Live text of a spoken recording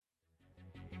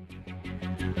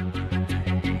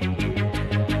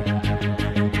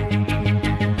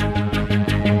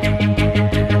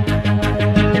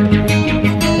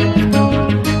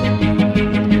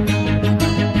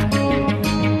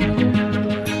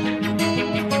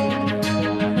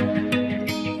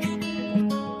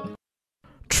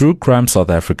True Crime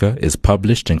South Africa is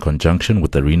published in conjunction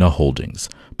with Arena Holdings,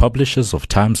 publishers of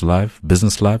Times Live,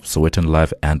 Business Live, Sowetan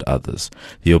Live, and others.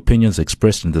 The opinions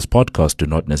expressed in this podcast do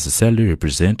not necessarily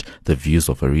represent the views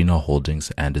of Arena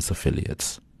Holdings and its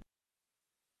affiliates.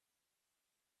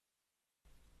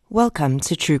 Welcome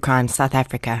to True Crime South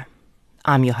Africa.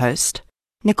 I'm your host,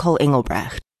 Nicole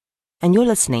Engelbrecht, and you're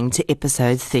listening to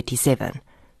episode 37,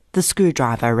 The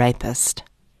Screwdriver Rapist.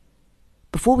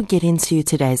 Before we get into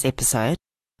today's episode,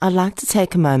 I'd like to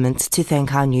take a moment to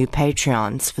thank our new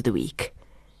Patreons for the week.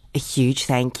 A huge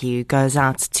thank you goes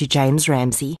out to James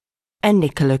Ramsey and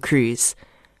Nicola Cruz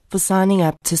for signing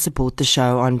up to support the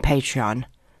show on Patreon.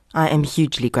 I am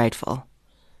hugely grateful.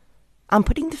 I'm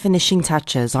putting the finishing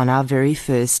touches on our very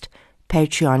first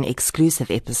Patreon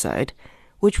exclusive episode,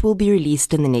 which will be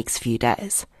released in the next few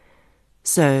days.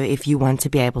 So if you want to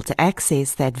be able to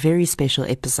access that very special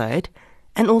episode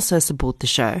and also support the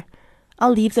show,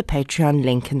 I'll leave the Patreon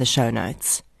link in the show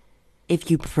notes.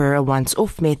 If you prefer a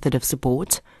once-off method of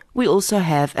support, we also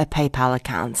have a PayPal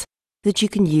account that you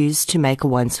can use to make a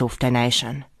once-off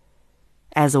donation.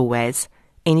 As always,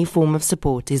 any form of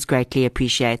support is greatly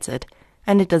appreciated,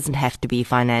 and it doesn't have to be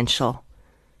financial.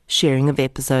 Sharing of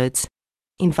episodes,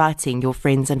 inviting your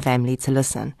friends and family to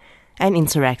listen, and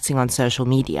interacting on social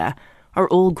media are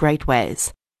all great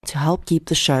ways to help keep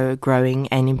the show growing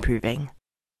and improving.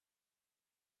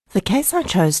 The case I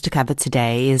chose to cover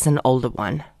today is an older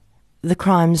one. The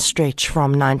crimes stretch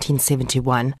from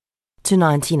 1971 to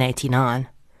 1989,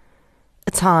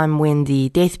 a time when the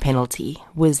death penalty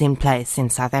was in place in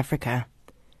South Africa.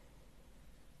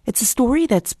 It's a story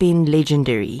that's been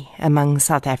legendary among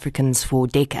South Africans for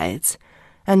decades,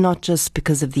 and not just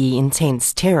because of the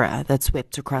intense terror that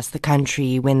swept across the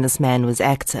country when this man was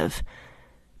active,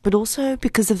 but also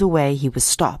because of the way he was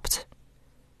stopped.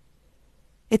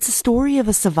 It's a story of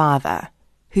a survivor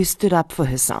who stood up for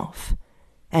herself,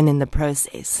 and in the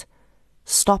process,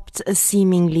 stopped a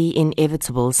seemingly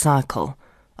inevitable cycle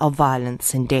of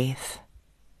violence and death.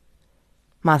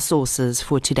 My sources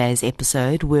for today's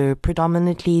episode were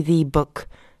predominantly the book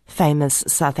Famous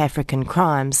South African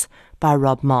Crimes by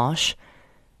Rob Marsh,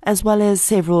 as well as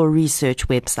several research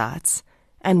websites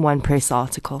and one press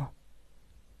article.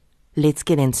 Let's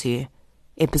get into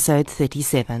episode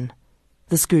 37,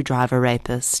 The Screwdriver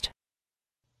Rapist.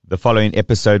 The following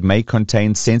episode may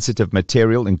contain sensitive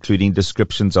material, including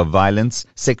descriptions of violence,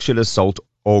 sexual assault,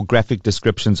 or graphic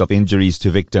descriptions of injuries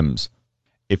to victims.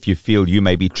 If you feel you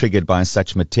may be triggered by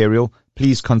such material,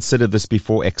 please consider this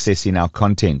before accessing our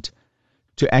content.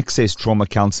 To access trauma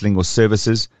counseling or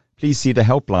services, please see the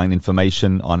helpline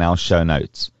information on our show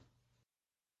notes.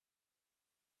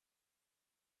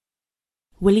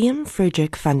 William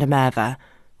Frederick van der Merwe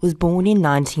was born in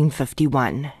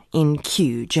 1951 in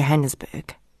Kew,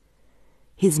 Johannesburg.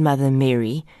 His mother,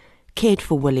 Mary, cared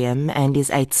for William and his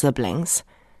 8 siblings,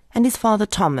 and his father,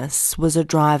 Thomas, was a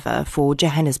driver for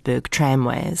Johannesburg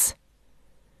Tramways.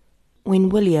 When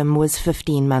William was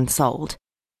 15 months old,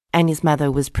 and his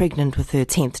mother was pregnant with her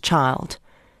 10th child,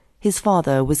 his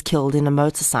father was killed in a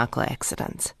motorcycle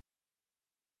accident.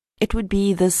 It would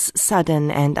be this sudden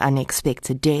and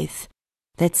unexpected death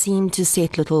that seemed to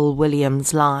set little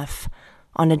William's life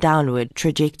on a downward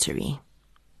trajectory.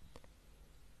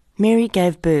 Mary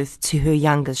gave birth to her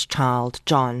youngest child,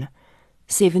 John,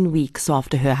 7 weeks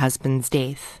after her husband's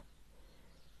death.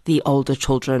 The older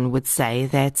children would say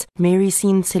that Mary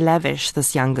seemed to lavish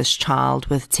this youngest child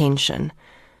with attention,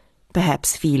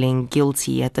 perhaps feeling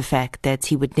guilty at the fact that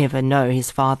he would never know his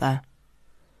father.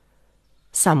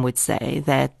 Some would say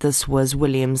that this was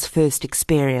William's first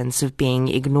experience of being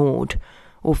ignored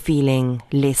or feeling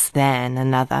less than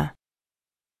another.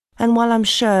 And while I'm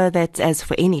sure that, as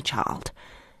for any child,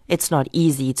 it's not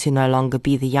easy to no longer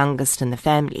be the youngest in the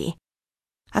family,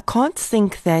 I can't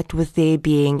think that with there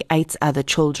being 8 other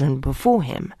children before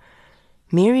him,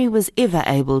 Mary was ever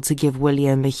able to give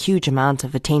William a huge amount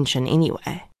of attention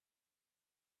anyway.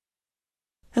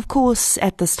 Of course,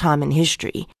 at this time in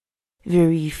history,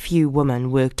 very few women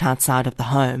worked outside of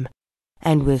the home,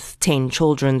 and with 10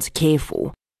 children to care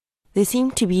for, there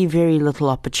seemed to be very little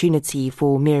opportunity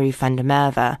for Mary van der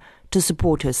Merwe to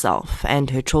support herself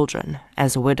and her children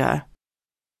as a widow.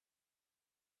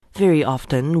 Very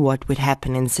often, what would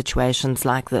happen in situations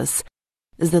like this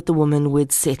is that the woman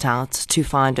would set out to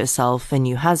find herself a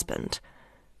new husband,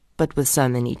 but with so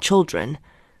many children,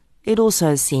 it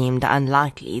also seemed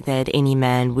unlikely that any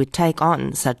man would take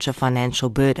on such a financial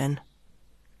burden.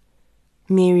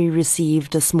 Mary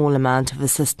received a small amount of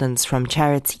assistance from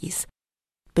charities,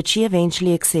 but she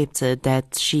eventually accepted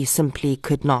that she simply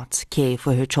could not care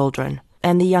for her children,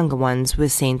 and the younger ones were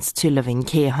sent to live in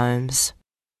care homes.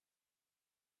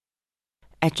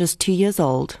 At just 2 years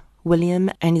old, William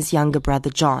and his younger brother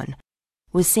John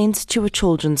were sent to a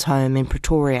children's home in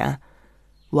Pretoria,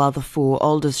 while the 4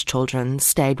 oldest children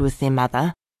stayed with their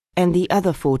mother, and the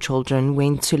other 4 children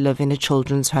went to live in a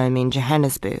children's home in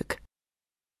Johannesburg.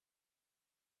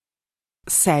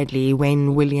 Sadly,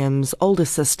 when William's older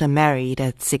sister married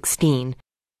at 16,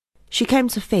 she came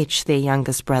to fetch their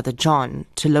youngest brother John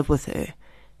to live with her,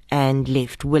 and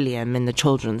left William in the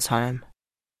children's home.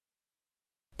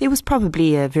 There was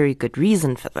probably a very good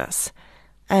reason for this,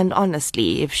 and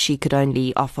honestly, if she could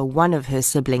only offer one of her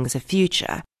siblings a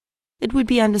future, it would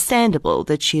be understandable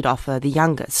that she'd offer the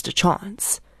youngest a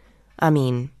chance. I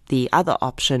mean, the other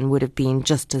option would have been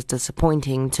just as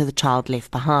disappointing to the child left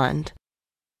behind.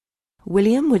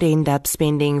 William would end up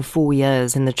spending 4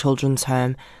 years in the children's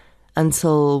home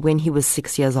until, when he was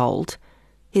 6 years old,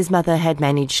 his mother had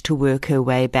managed to work her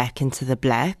way back into the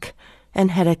black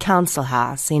and had a council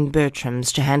house in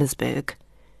Bertram's, Johannesburg,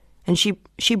 and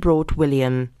she brought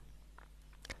William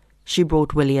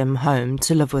home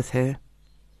to live with her.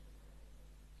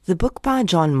 The book by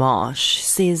John Marsh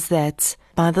says that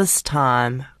by this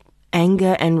time,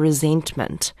 anger and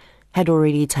resentment had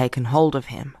already taken hold of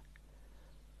him.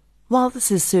 While this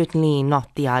is certainly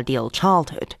not the ideal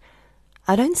childhood,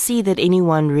 I don't see that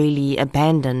anyone really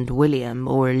abandoned William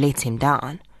or let him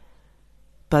down.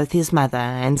 Both his mother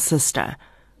and sister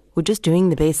were just doing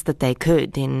the best that they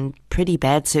could in pretty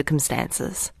bad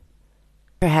circumstances.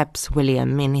 Perhaps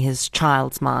William, in his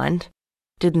child's mind,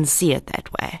 didn't see it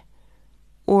that way.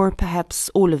 Or perhaps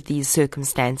all of these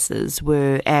circumstances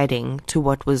were adding to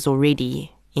what was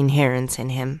already inherent in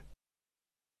him.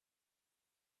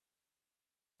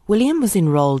 William was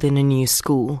enrolled in a new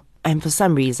school, and for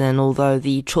some reason, although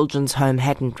the children's home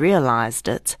hadn't realized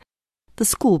it, the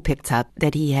school picked up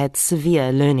that he had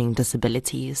severe learning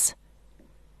disabilities.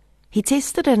 He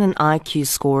tested at an IQ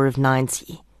score of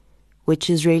 90, which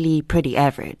is really pretty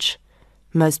average.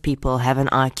 Most people have an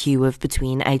IQ of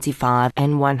between 85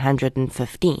 and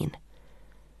 115.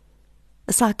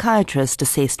 A psychiatrist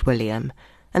assessed William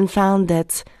and found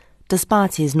that,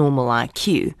 despite his normal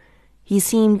IQ, he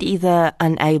seemed either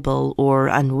unable or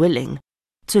unwilling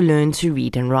to learn to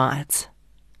read and write.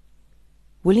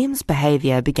 William's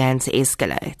behavior began to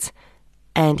escalate,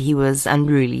 and he was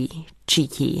unruly,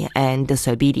 cheeky, and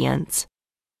disobedient.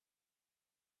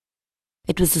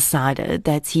 It was decided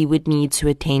that he would need to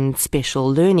attend special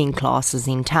learning classes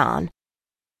in town,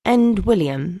 and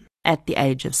William, at the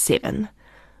age of 7,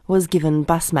 was given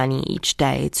bus money each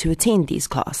day to attend these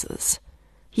classes.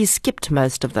 He skipped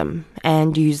most of them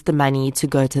and used the money to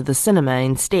go to the cinema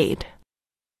instead.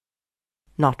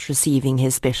 Not receiving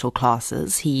his special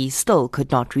classes, he still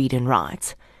could not read and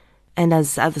write, and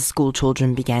as other school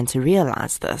children began to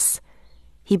realize this,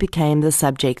 he became the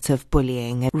subject of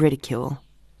bullying and ridicule.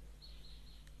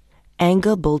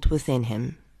 Anger built within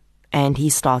him, and he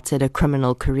started a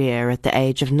criminal career at the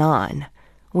age of 9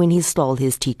 when he stole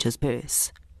his teacher's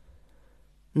purse.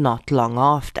 Not long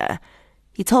after,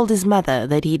 he told his mother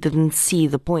that he didn't see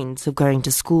the point of going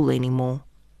to school anymore.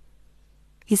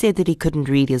 He said that he couldn't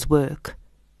read his work,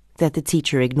 that the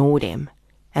teacher ignored him,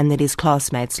 and that his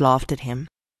classmates laughed at him.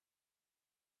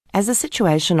 As a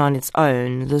situation on its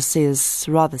own, this is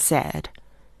rather sad.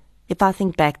 If I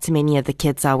think back to many of the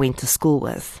kids I went to school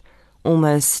with,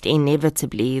 almost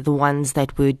inevitably the ones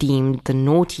that were deemed the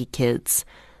naughty kids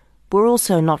were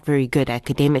also not very good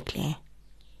academically.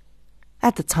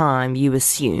 At the time, you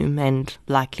assume, and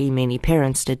likely many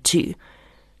parents did too,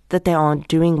 that they aren't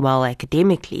doing well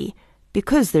academically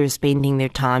because they're spending their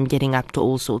time getting up to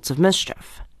all sorts of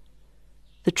mischief.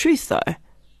 The truth, though,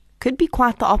 could be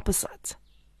quite the opposite,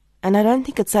 and I don't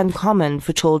think it's uncommon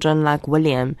for children like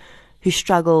William, who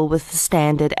struggle with the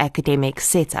standard academic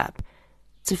setup,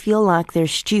 to feel like they're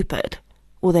stupid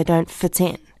or they don't fit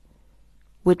in,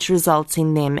 which results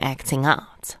in them acting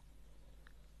out.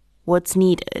 What's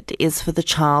needed is for the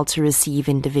child to receive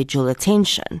individual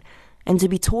attention and to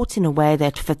be taught in a way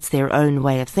that fits their own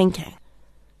way of thinking,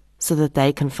 so that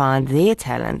they can find their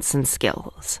talents and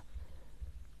skills.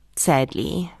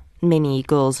 Sadly, many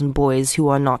girls and boys who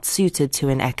are not suited to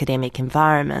an academic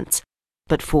environment,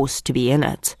 but forced to be in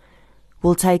it,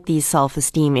 will take these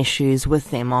self-esteem issues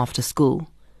with them after school.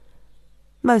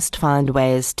 Most find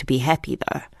ways to be happy,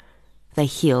 though. They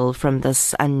heal from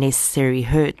this unnecessary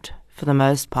hurt, for the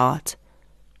most part,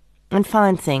 and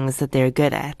find things that they're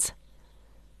good at.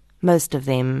 Most of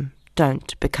them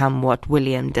don't become what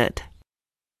William did.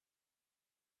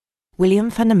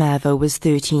 William van der Merwe was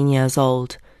 13 years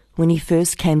old when he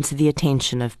first came to the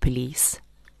attention of police.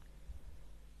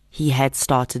 He had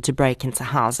started to break into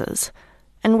houses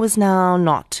and was now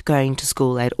not going to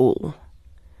school at all.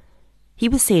 He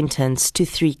was sentenced to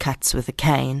 3 cuts with a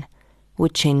cane,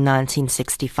 which in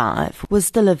 1965 was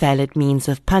still a valid means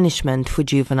of punishment for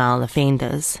juvenile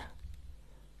offenders.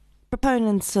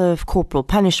 Proponents of corporal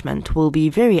punishment will be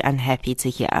very unhappy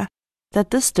to hear that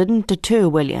this didn't deter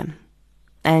William,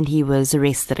 and he was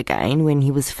arrested again when he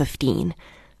was 15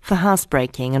 for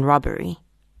housebreaking and robbery.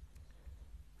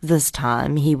 This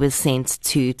time he was sent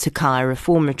to Tokai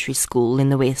Reformatory School in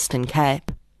the Western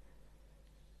Cape.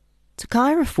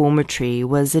 Tokai Reformatory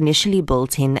was initially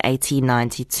built in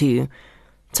 1892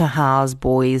 to house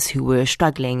boys who were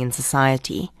struggling in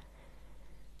society.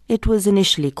 It was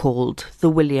initially called the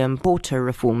William Porter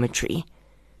Reformatory,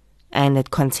 and it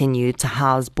continued to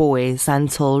house boys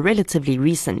until relatively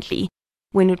recently,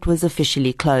 when it was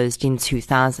officially closed in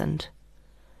 2000.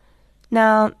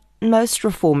 Now, most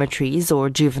reformatories or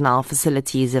juvenile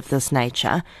facilities of this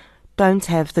nature don't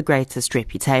have the greatest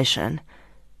reputation,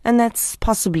 and that's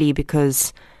possibly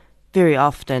because very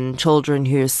often children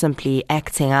who are simply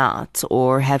acting out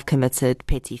or have committed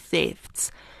petty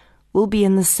thefts will be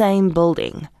in the same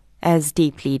building as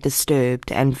deeply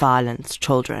disturbed and violent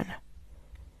children.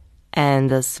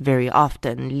 And this very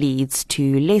often leads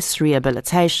to less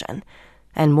rehabilitation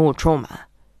and more trauma,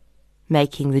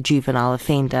 making the juvenile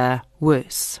offender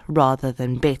worse rather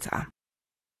than better.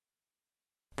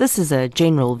 This is a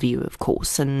general view, of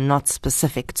course, and not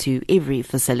specific to every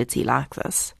facility like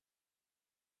this.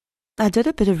 I did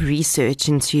a bit of research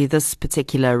into this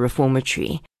particular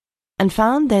reformatory and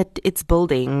found that its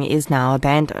building is now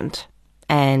abandoned,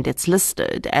 and it's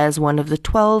listed as one of the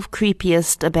 12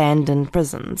 creepiest abandoned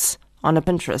prisons on a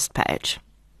Pinterest page.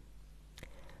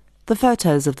 The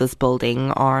photos of this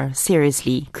building are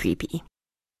seriously creepy.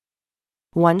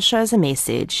 One shows a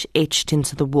message etched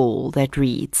into the wall that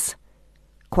reads,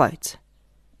 quote,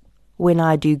 "When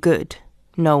I do good,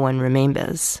 no one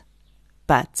remembers,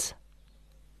 but..."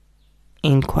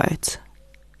 End quote.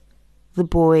 The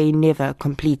boy never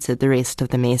completed the rest of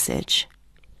the message.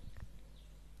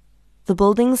 The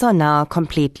buildings are now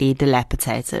completely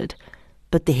dilapidated,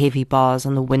 but the heavy bars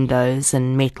on the windows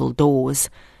and metal doors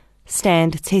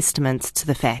stand testament to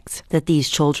the fact that these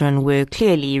children were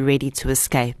clearly ready to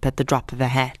escape at the drop of a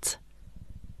hat.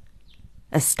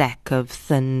 A stack of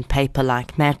thin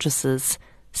paper-like mattresses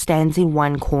stands in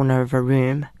one corner of a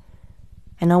room,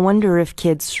 and I wonder if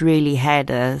kids really had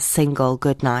a single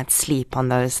good night's sleep on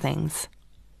those things.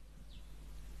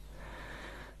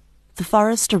 The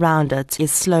forest around it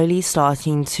is slowly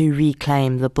starting to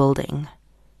reclaim the building,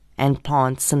 and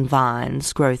plants and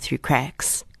vines grow through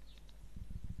cracks.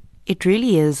 It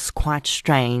really is quite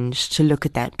strange to look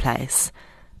at that place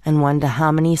and wonder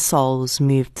how many souls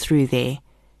moved through there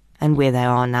and where they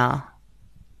are now.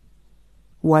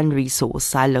 One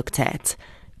resource I looked at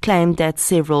claimed that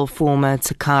several former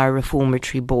Tokai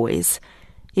Reformatory boys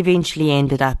eventually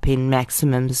ended up in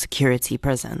maximum security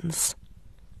prisons.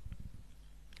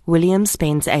 William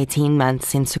spent 18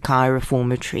 months in Tokai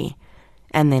Reformatory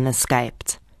and then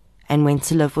escaped and went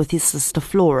to live with his sister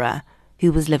Flora,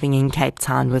 who was living in Cape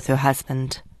Town with her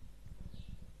husband.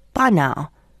 By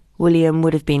now, William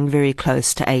would have been very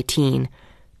close to 18,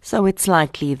 so it's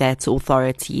likely that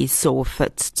authorities saw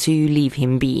fit to leave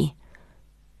him be,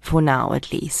 for now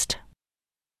at least.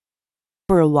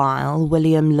 For a while,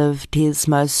 William lived his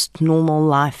most normal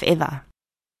life ever.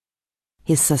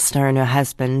 His sister and her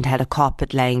husband had a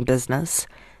carpet-laying business,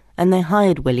 and they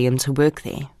hired William to work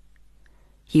there.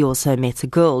 He also met a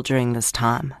girl during this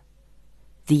time.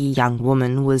 The young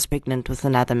woman was pregnant with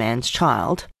another man's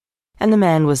child, and the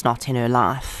man was not in her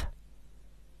life.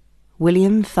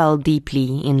 William fell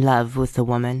deeply in love with the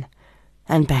woman,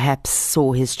 and perhaps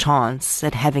saw his chance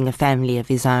at having a family of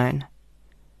his own.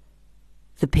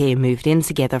 The pair moved in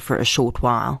together for a short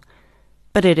while,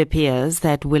 but it appears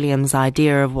that William's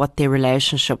idea of what their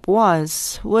relationship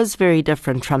was very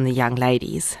different from the young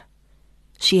lady's.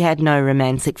 She had no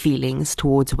romantic feelings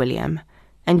towards William,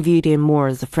 and viewed him more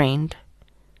as a friend.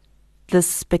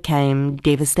 This became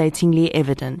devastatingly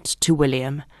evident to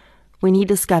William when he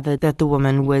discovered that the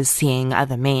woman was seeing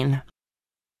other men.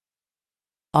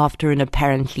 After an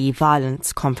apparently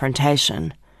violent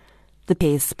confrontation, the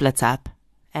pair split up,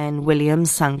 and William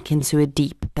sunk into a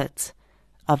deep pit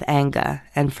of anger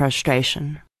and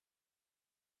frustration.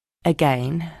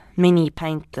 Again, many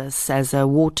paint this as a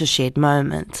watershed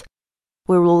moment,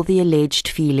 where all the alleged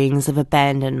feelings of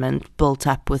abandonment built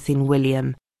up within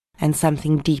William and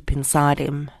something deep inside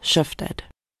him shifted.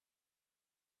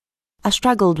 I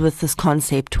struggled with this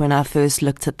concept when I first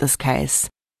looked at this case,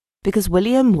 because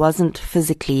William wasn't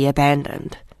physically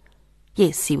abandoned.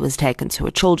 Yes, he was taken to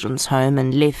a children's home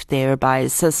and left there by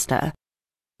his sister,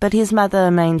 but his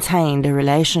mother maintained a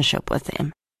relationship with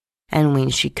him, and when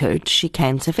she could, she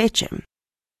came to fetch him.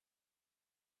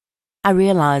 I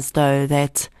realized, though,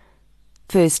 that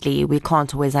firstly, we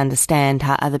can't always understand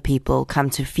how other people come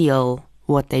to feel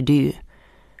what they do.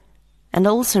 And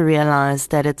I also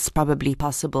realized that it's probably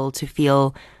possible to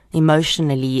feel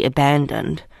emotionally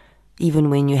abandoned, even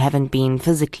when you haven't been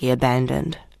physically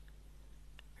abandoned.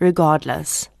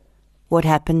 Regardless, what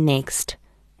happened next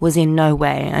was in no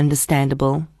way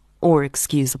understandable or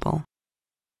excusable.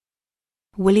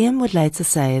 William would later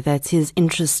say that his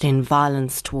interest in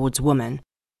violence towards women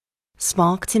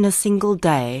sparked in a single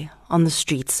day on the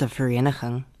streets of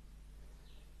Vereeniging.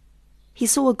 He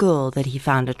saw a girl that he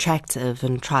found attractive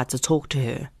and tried to talk to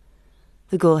her.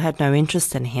 The girl had no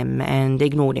interest in him and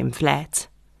ignored him flat.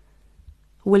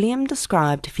 William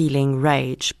described feeling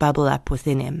rage bubble up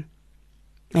within him,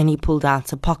 and he pulled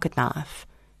out a pocket knife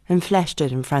and flashed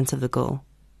it in front of the girl.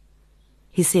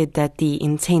 He said that the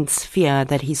intense fear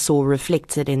that he saw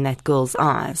reflected in that girl's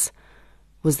eyes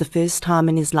was the first time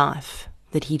in his life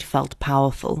that he'd felt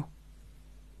powerful.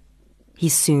 He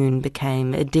soon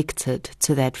became addicted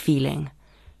to that feeling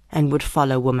and would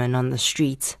follow women on the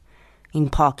street, in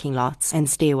parking lots and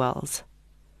stairwells.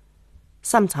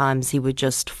 Sometimes he would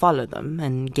just follow them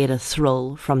and get a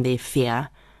thrill from their fear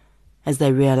as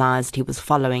they realized he was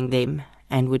following them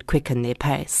and would quicken their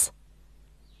pace.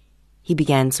 He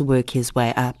began to work his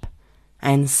way up,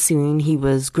 and soon he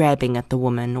was grabbing at the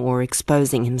woman or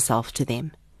exposing himself to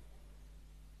them.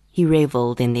 He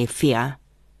reveled in their fear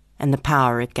and the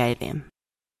power it gave him.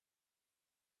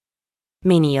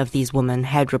 Many of these women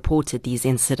had reported these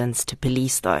incidents to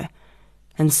police, though,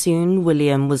 and soon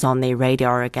William was on their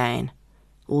radar again,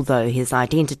 although his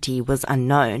identity was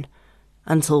unknown,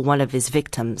 until one of his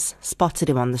victims spotted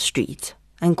him on the street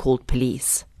and called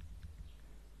police.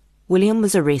 William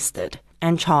was arrested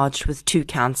and charged with 2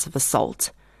 counts of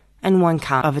assault and 1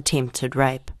 count of attempted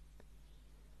rape.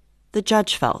 The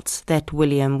judge felt that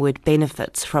William would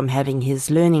benefit from having his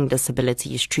learning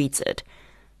disabilities treated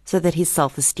so that his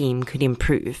self-esteem could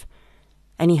improve,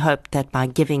 and he hoped that by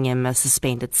giving him a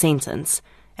suspended sentence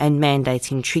and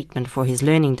mandating treatment for his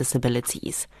learning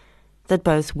disabilities, that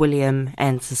both William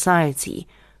and society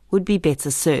would be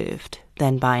better served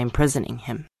than by imprisoning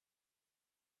him.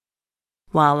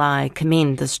 While I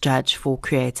commend this judge for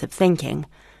creative thinking,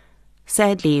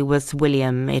 sadly with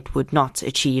William it would not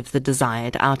achieve the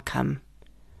desired outcome.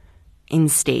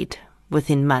 Instead,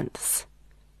 within months,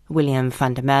 William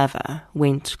van der Merwe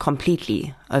went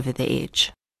completely over the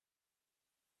edge.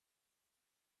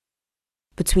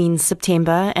 Between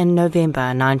September and November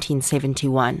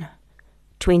 1971,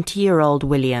 20-year-old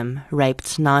William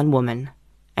raped 9 women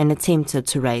and attempted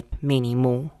to rape many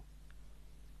more.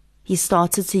 He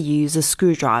started to use a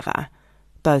screwdriver,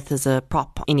 both as a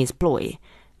prop in his ploy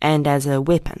and as a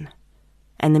weapon,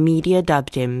 and the media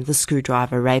dubbed him the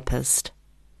screwdriver rapist.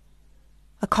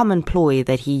 A common ploy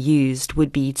that he used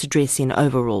would be to dress in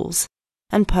overalls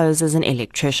and pose as an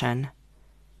electrician.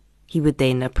 He would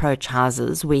then approach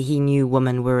houses where he knew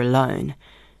women were alone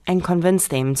and convince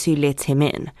them to let him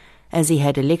in, as he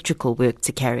had electrical work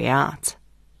to carry out.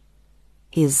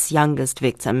 His youngest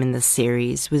victim in this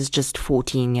series was just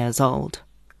 14 years old.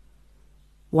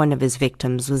 One of his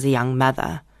victims was a young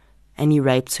mother, and he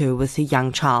raped her with a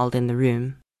young child in the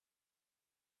room.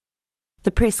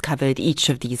 The press covered each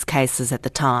of these cases at the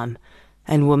time,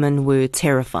 and women were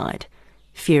terrified,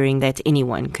 fearing that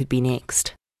anyone could be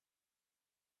next.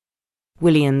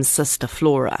 William's sister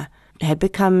Flora had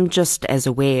become just as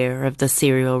aware of the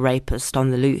serial rapist on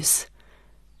the loose,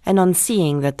 and on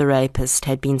seeing that the rapist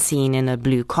had been seen in a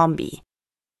blue combi,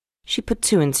 she put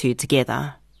 2 and 2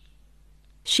 together.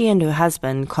 She and her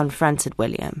husband confronted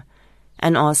William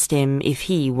and asked him if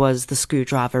he was the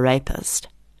screwdriver rapist.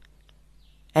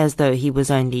 As though he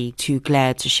was only too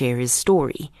glad to share his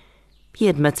story, he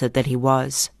admitted that he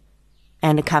was,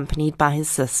 and accompanied by his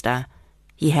sister,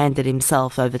 he handed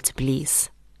himself over to police.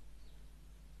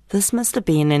 This must have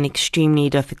been an extremely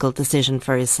difficult decision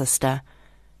for his sister,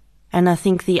 and I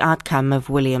think the outcome of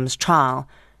William's trial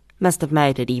must have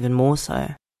made it even more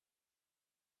so.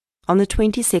 On the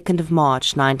 22nd of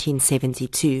March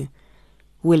 1972,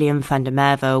 William van der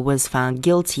Merwe was found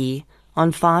guilty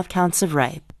on 5 counts of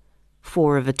rape,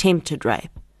 4 of attempted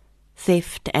rape,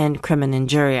 theft and crimen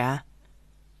injuria,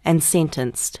 and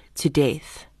sentenced to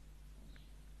death.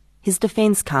 His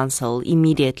defense counsel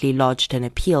immediately lodged an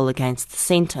appeal against the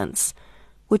sentence,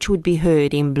 which would be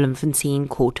heard in Bloemfontein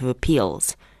Court of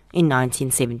Appeals in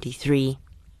 1973.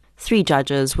 3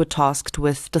 judges were tasked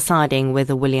with deciding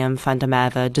whether William van der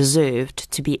Merwe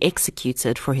deserved to be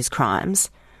executed for his crimes,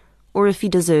 or if he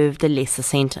deserved a lesser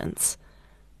sentence.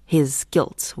 His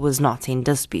guilt was not in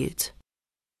dispute.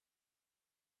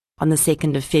 On the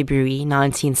 2nd of February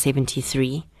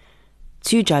 1973,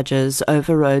 2 judges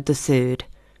overrode the third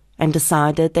and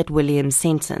decided that William's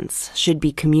sentence should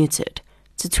be commuted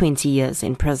to 20 years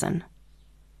in prison.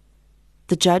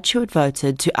 The judge who had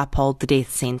voted to uphold the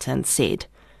death sentence said,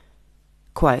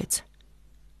 quote,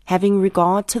 "Having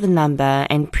regard to the number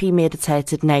and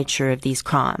premeditated nature of these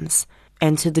crimes,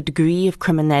 and to the degree of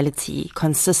criminality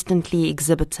consistently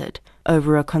exhibited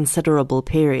over a considerable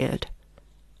period,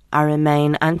 I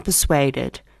remain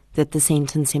unpersuaded that the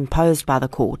sentence imposed by the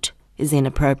court is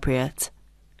inappropriate."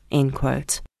 End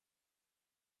quote.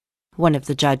 One of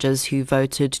the judges who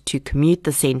voted to commute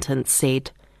the sentence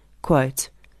said, quote,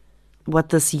 "What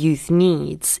this youth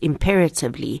needs,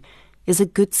 imperatively, is a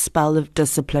good spell of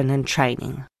discipline and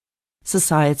training.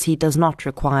 Society does not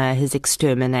require his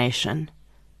extermination."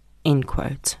 End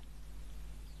quote.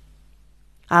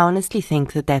 I honestly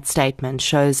think that statement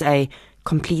shows a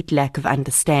complete lack of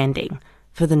understanding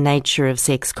for the nature of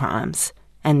sex crimes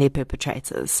and their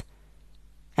perpetrators.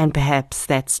 And perhaps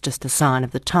that's just a sign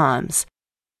of the times,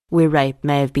 where rape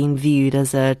may have been viewed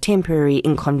as a temporary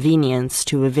inconvenience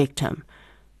to a victim,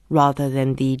 rather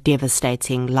than the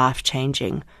devastating,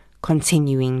 life-changing,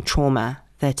 continuing trauma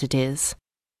that it is.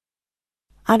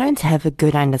 I don't have a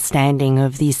good understanding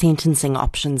of the sentencing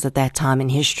options at that time in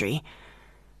history,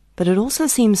 but it also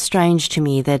seems strange to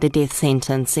me that a death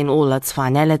sentence in all its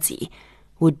finality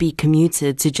would be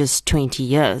commuted to just 20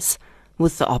 years,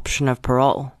 with the option of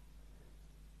parole.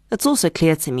 It's also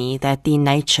clear to me that the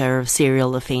nature of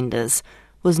serial offenders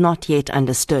was not yet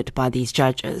understood by these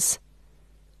judges.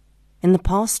 In the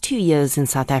past 2 years in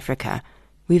South Africa,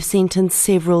 we've sentenced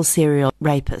several serial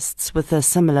rapists with a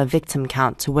similar victim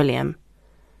count to William.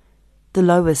 The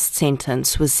lowest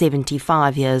sentence was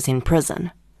 75 years in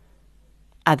prison.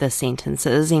 Other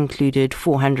sentences included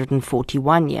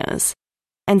 441 years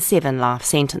and 7 life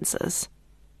sentences.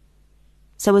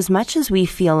 So as much as we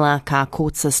feel like our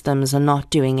court systems are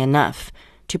not doing enough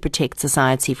to protect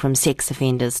society from sex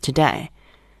offenders today,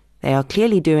 they are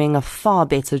clearly doing a far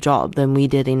better job than we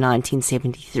did in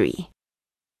 1973.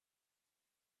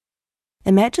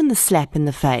 Imagine the slap in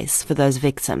the face for those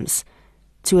victims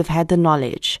to have had the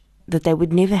knowledge that they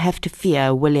would never have to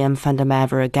fear William van der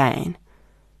Merwe again,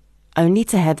 only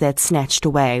to have that snatched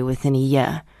away within a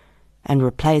year and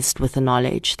replaced with the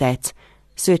knowledge that,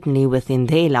 certainly within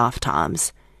their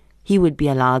lifetimes, he would be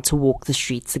allowed to walk the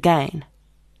streets again.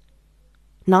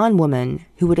 9 women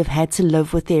who would have had to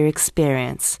live with their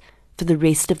experience for the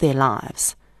rest of their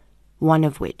lives, one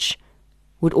of which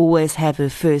would always have her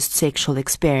first sexual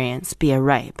experience be a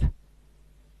rape,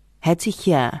 had to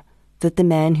hear that the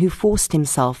man who forced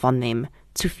himself on them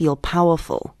to feel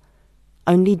powerful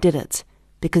only did it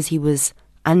because he was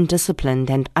undisciplined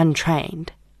and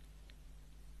untrained.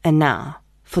 And now,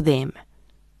 for them,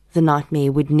 the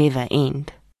nightmare would never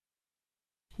end.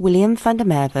 William van der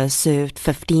Merwe served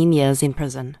 15 years in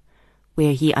prison,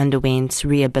 where he underwent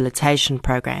rehabilitation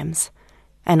programs,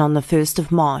 and on the 1st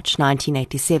of March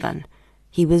 1987,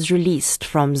 he was released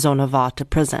from Zonnewater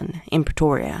prison in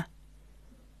Pretoria.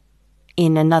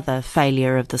 In another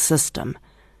failure of the system,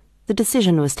 the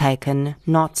decision was taken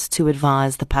not to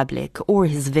advise the public or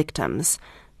his victims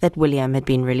that William had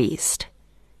been released.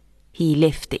 He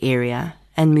left the area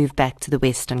and moved back to the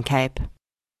Western Cape.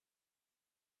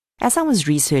 As I was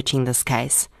researching this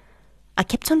case, I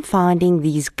kept on finding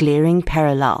these glaring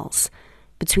parallels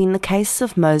between the case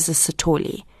of Moses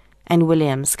Sithole and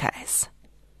William's case.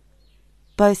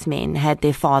 Both men had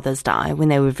their fathers die when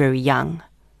they were very young.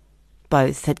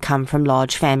 Both had come from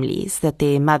large families that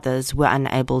their mothers were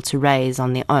unable to raise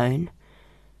on their own,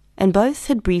 and both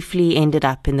had briefly ended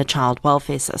up in the child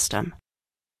welfare system.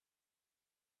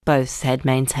 Both had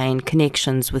maintained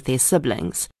connections with their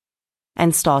siblings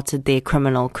and started their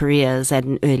criminal careers at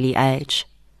an early age.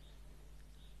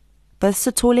 Both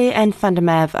Sithole and van der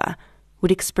Merwe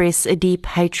would express a deep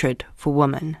hatred for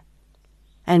women,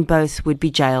 and both would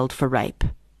be jailed for rape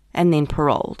and then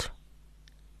paroled.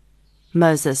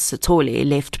 Moses Sithole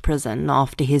left prison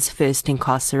after his first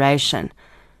incarceration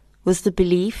with the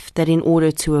belief that in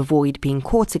order to avoid being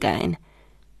caught again,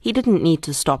 he didn't need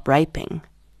to stop raping.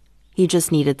 He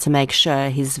just needed to make sure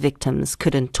his victims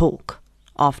couldn't talk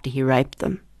after he raped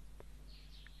them.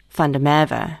 Van der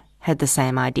Merwe had the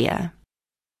same idea.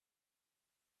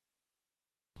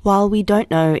 While we don't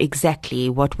know exactly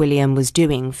what William was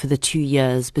doing for the 2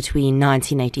 years between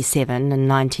 1987 and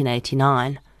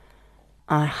 1989,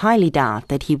 I highly doubt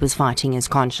that he was fighting his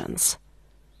conscience.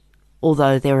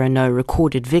 Although there are no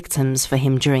recorded victims for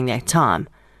him during that time,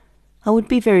 I would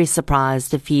be very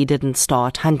surprised if he didn't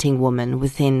start hunting women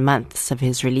within months of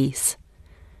his release.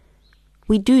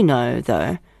 We do know,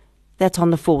 though, that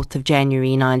on the 4th of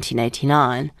January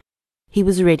 1989, he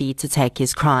was ready to take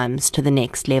his crimes to the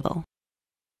next level.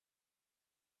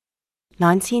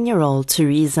 19-year-old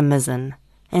Theresa Mizzen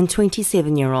and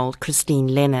 27-year-old Christine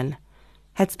Lennon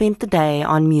had spent the day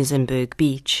on Muizenberg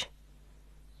Beach.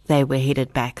 They were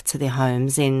headed back to their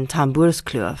homes in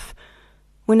Tamboerskloof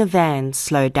when a van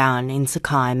slowed down in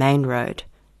Sakai Main Road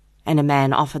and a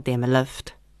man offered them a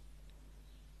lift.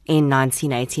 In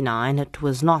 1989, it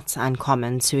was not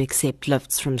uncommon to accept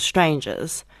lifts from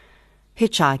strangers.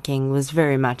 Hitchhiking was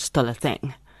very much still a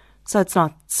thing, so it's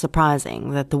not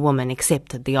surprising that the woman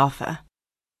accepted the offer.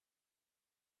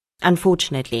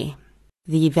 Unfortunately,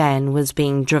 the van was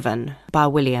being driven by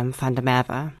William van der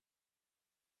Merwe.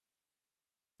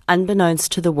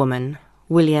 Unbeknownst to the woman,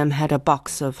 William had a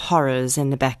box of horrors in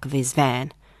the back of his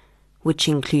van, which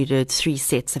included 3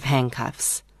 sets of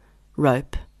handcuffs,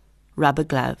 rope, rubber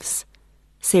gloves,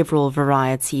 several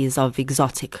varieties of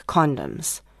exotic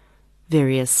condoms,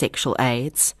 various sexual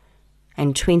aids,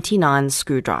 and 29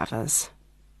 screwdrivers.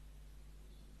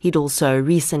 He'd also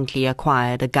recently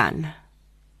acquired a gun.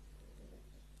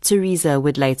 Theresa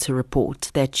would later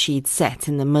report that she'd sat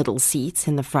in the middle seat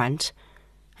in the front,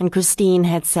 and Christine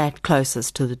had sat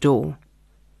closest to the door.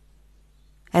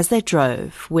 As they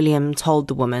drove, William told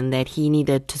the woman that he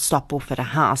needed to stop off at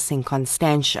a house in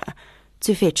Constantia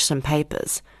to fetch some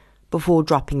papers before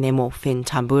dropping them off in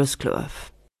Tamboerskloof.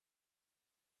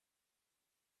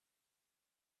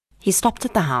 He stopped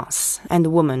at the house, and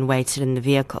the woman waited in the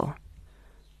vehicle.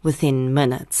 Within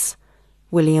minutes,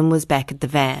 William was back at the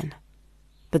van,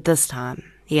 but this time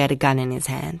he had a gun in his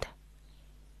hand.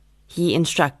 He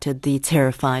instructed the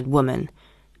terrified woman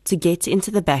to get into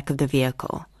the back of the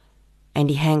vehicle, and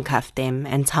he handcuffed them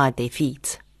and tied their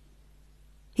feet.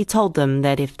 He told them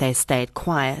that if they stayed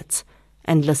quiet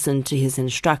and listened to his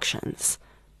instructions,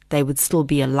 they would still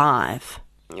be alive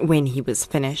when he was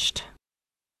finished.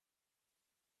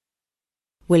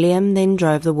 William then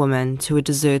drove the woman to a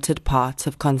deserted part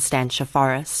of Constantia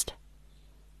Forest.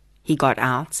 He got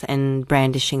out and,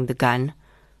 brandishing the gun,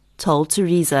 told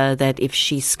Theresa that if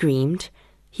she screamed,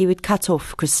 he would cut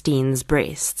off Christine's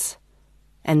breasts,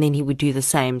 and then he would do the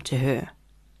same to her.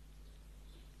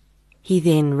 He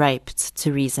then raped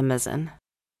Theresa Mizzen.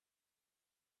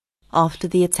 After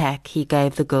the attack, he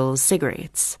gave the girls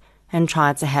cigarettes and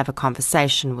tried to have a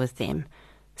conversation with them,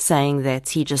 saying that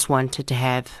he just wanted to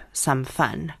have some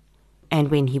fun, and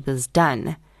when he was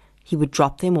done, he would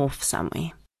drop them off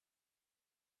somewhere.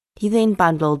 He then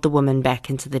bundled the woman back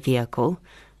into the vehicle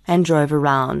and drove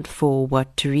around for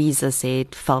what Theresa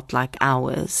said felt like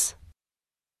hours.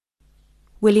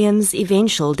 William's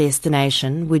eventual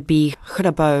destination would be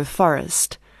Grabouw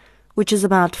Forest, which is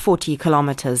about 40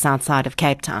 kilometers outside of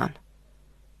Cape Town.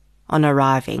 On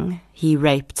arriving, he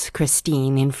raped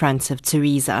Christine in front of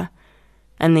Theresa,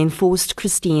 and then forced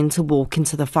Christine to walk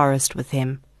into the forest with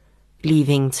him,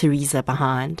 leaving Theresa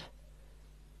behind.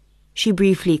 She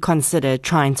briefly considered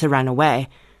trying to run away,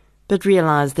 but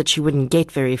realized that she wouldn't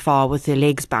get very far with her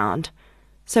legs bound,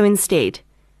 so instead,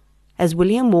 as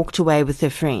William walked away with her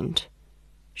friend,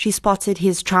 she spotted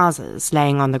his trousers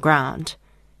laying on the ground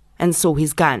and saw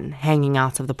his gun hanging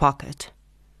out of the pocket.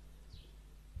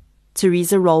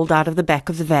 Theresa rolled out of the back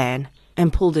of the van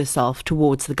and pulled herself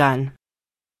towards the gun.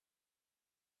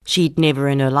 She'd never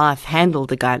in her life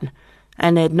handled a gun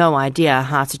and had no idea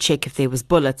how to check if there was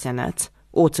bullets in it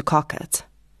or to cock it.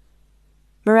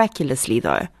 Miraculously,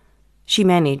 though, she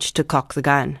managed to cock the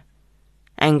gun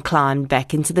and climbed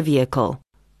back into the vehicle,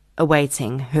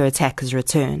 awaiting her attacker's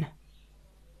return.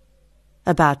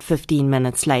 About 15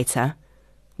 minutes later,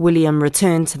 William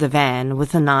returned to the van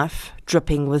with a knife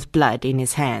dripping with blood in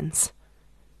his hands.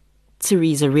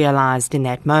 Theresa realized in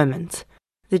that moment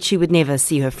that she would never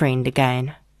see her friend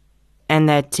again, and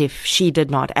that if she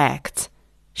did not act,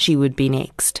 she would be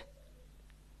next.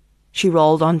 She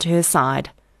rolled onto her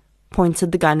side,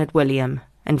 pointed the gun at William,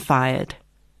 and fired.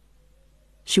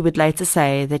 She would later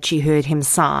say that she heard him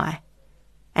sigh,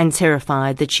 and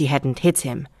terrified that she hadn't hit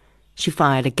him, she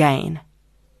fired again.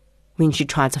 When she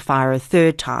tried to fire a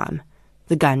third time,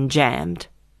 the gun jammed.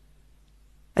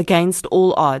 Against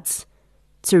all odds,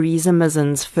 Theresa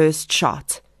Mizzen's first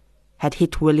shot had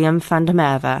hit William van der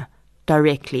Merwe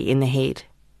directly in the head.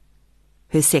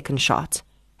 Her second shot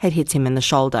had hit him in the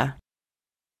shoulder.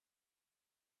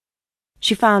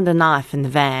 She found a knife in the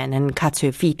van and cut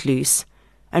her feet loose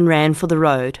and ran for the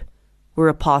road, where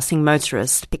a passing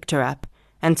motorist picked her up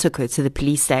and took her to the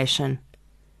police station.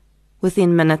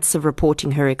 Within minutes of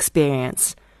reporting her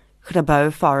experience,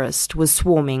 Grabouw Forest was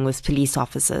swarming with police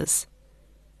officers.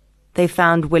 They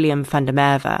found William van der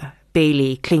Merwe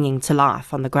barely clinging to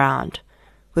life on the ground,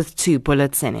 with 2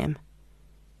 bullets in him,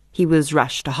 He was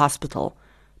rushed to hospital,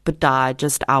 but died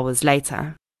just hours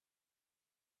later.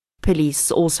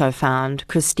 Police also found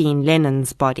Christine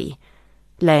Lennon's body,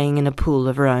 laying in a pool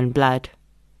of her own blood.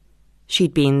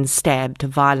 She'd been stabbed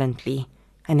violently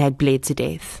and had bled to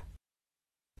death.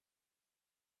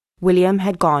 William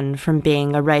had gone from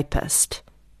being a rapist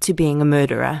to being a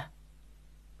murderer.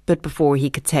 But before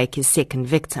he could take his second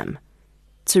victim,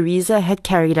 Teresa had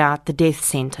carried out the death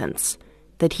sentence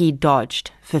that he'd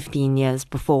dodged 15 years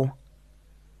before.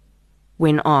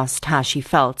 When asked how she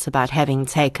felt about having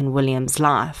taken William's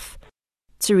life,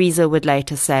 Teresa would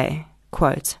later say,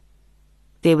 quote,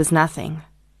 "There was nothing.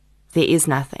 There is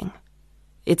nothing.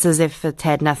 It's as if it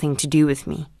had nothing to do with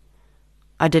me.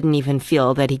 I didn't even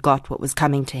feel that he got what was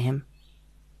coming to him."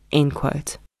 End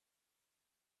quote.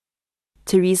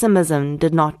 Teresa Mizzen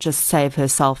did not just save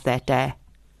herself that day.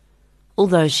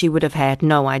 Although she would have had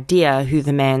no idea who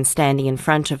the man standing in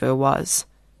front of her was.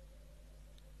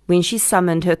 When she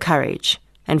summoned her courage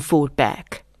and fought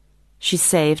back, she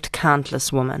saved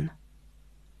countless women.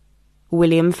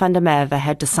 William van der Merwe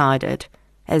had decided,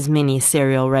 as many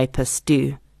serial rapists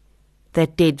do,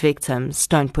 that dead victims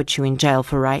don't put you in jail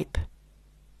for rape.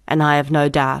 And I have no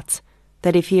doubt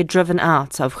that if he had driven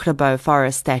out of Grabo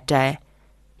Forest that day,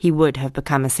 he would have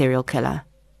become a serial killer.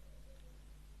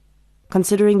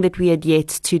 Considering that we had yet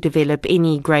to develop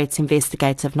any great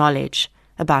investigative knowledge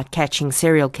about catching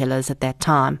serial killers at that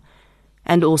time,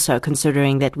 and also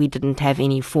considering that we didn't have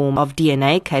any form of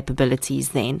DNA capabilities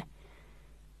then,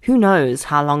 who knows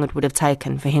how long it would have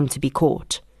taken for him to be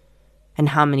caught, and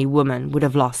how many women would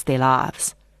have lost their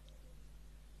lives.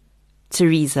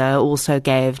 Teresa also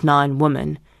gave 9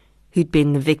 women who'd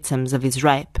been the victims of his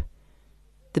rape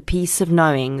the peace of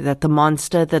knowing that the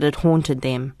monster that had haunted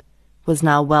them was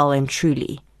now well and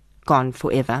truly gone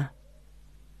forever.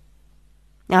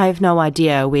 I have no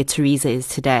idea where Teresa is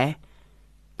today,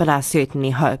 but I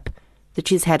certainly hope that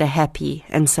she's had a happy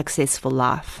and successful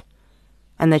life,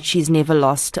 and that she's never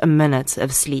lost a minute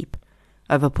of sleep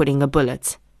over putting a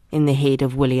bullet in the head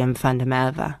of William van der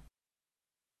Merwe.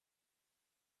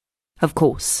 Of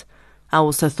course, I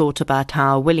also thought about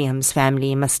how William's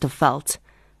family must have felt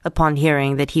upon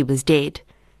hearing that he was dead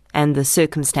and the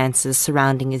circumstances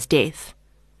surrounding his death.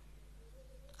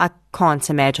 I can't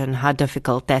imagine how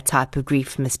difficult that type of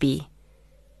grief must be,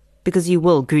 because you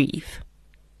will grieve.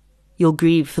 You'll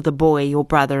grieve for the boy your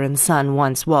brother and son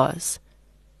once was,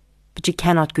 but you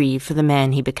cannot grieve for the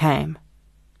man he became.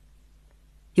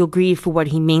 You'll grieve for what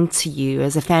he meant to you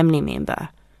as a family member,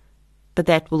 but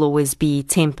that will always be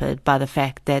tempered by the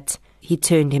fact that he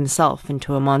turned himself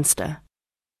into a monster.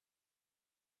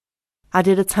 I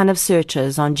did a ton of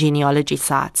searches on genealogy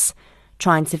sites,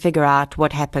 trying to figure out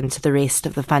what happened to the rest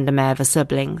of the van der Merwe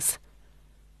siblings.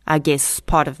 I guess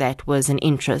part of that was an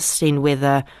interest in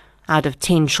whether, out of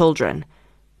 10 children,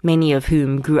 many of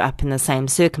whom grew up in the same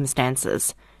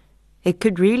circumstances, it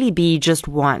could really be just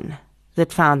one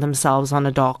that found themselves on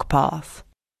a dark path.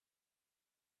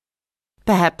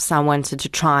 Perhaps I wanted to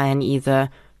try and either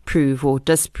prove or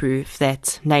disprove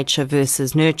that nature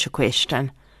versus nurture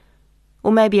question,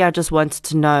 or maybe I just wanted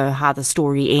to know how the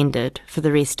story ended for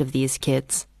the rest of these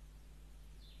kids.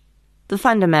 The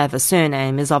van der Merwe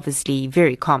surname is obviously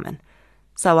very common,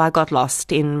 so I got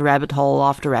lost in rabbit hole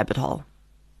after rabbit hole.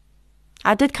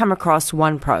 I did come across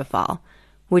one profile,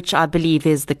 which I believe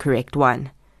is the correct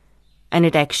one, and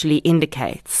it actually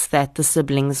indicates that the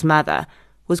siblings' mother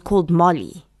was called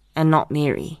Molly and not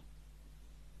Mary.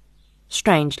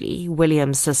 Strangely,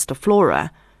 William's sister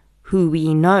Flora, who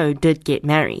we know did get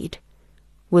married,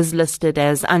 was listed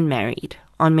as unmarried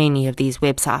on many of these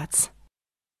websites.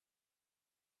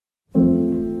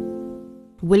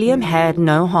 William had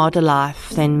no harder life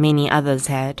than many others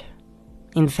had.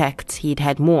 In fact, he'd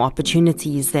had more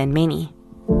opportunities than many.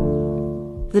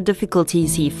 The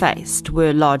difficulties he faced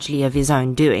were largely of his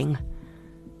own doing,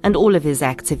 and all of his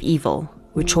acts of evil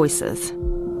were choices.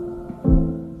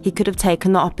 He could have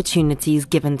taken the opportunities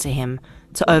given to him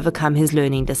to overcome his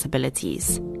learning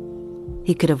disabilities.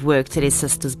 He could have worked at his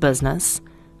sister's business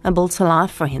and built a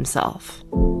life for himself.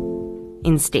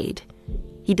 Instead,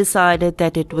 he decided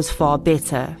that it was far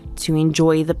better to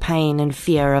enjoy the pain and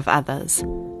fear of others,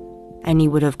 and he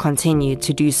would have continued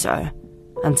to do so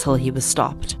until he was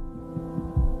stopped.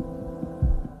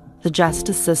 The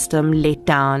justice system let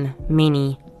down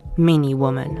many, many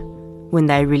women when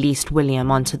they released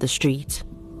William onto the street.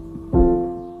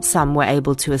 Some were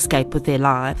able to escape with their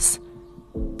lives,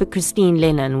 but Christine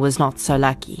Lennon was not so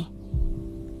lucky.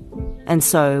 And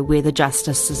so, where the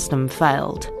justice system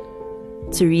failed,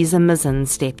 Teresa Mizzen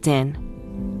stepped in,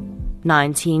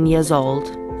 19 years old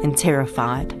and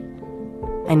terrified,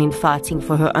 and in fighting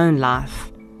for her own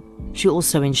life, She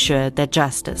also ensured that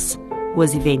justice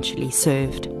was eventually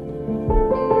served.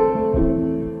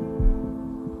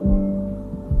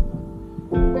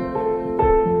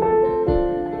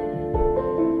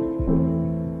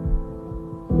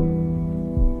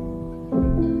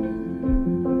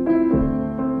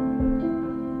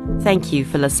 Thank you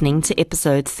for listening to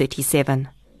episode 37,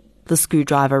 The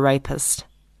Screwdriver Rapist.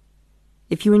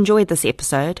 If you enjoyed this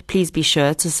episode, please be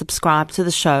sure to subscribe to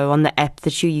the show on the app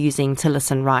that you're using to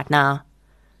listen right now.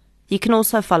 You can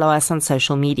also follow us on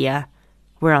social media.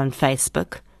 We're on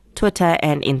Facebook, Twitter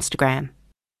and Instagram.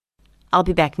 I'll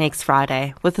be back next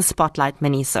Friday with a Spotlight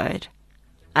mini-sode.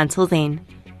 Until then,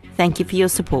 thank you for your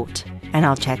support, and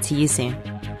I'll chat to you soon.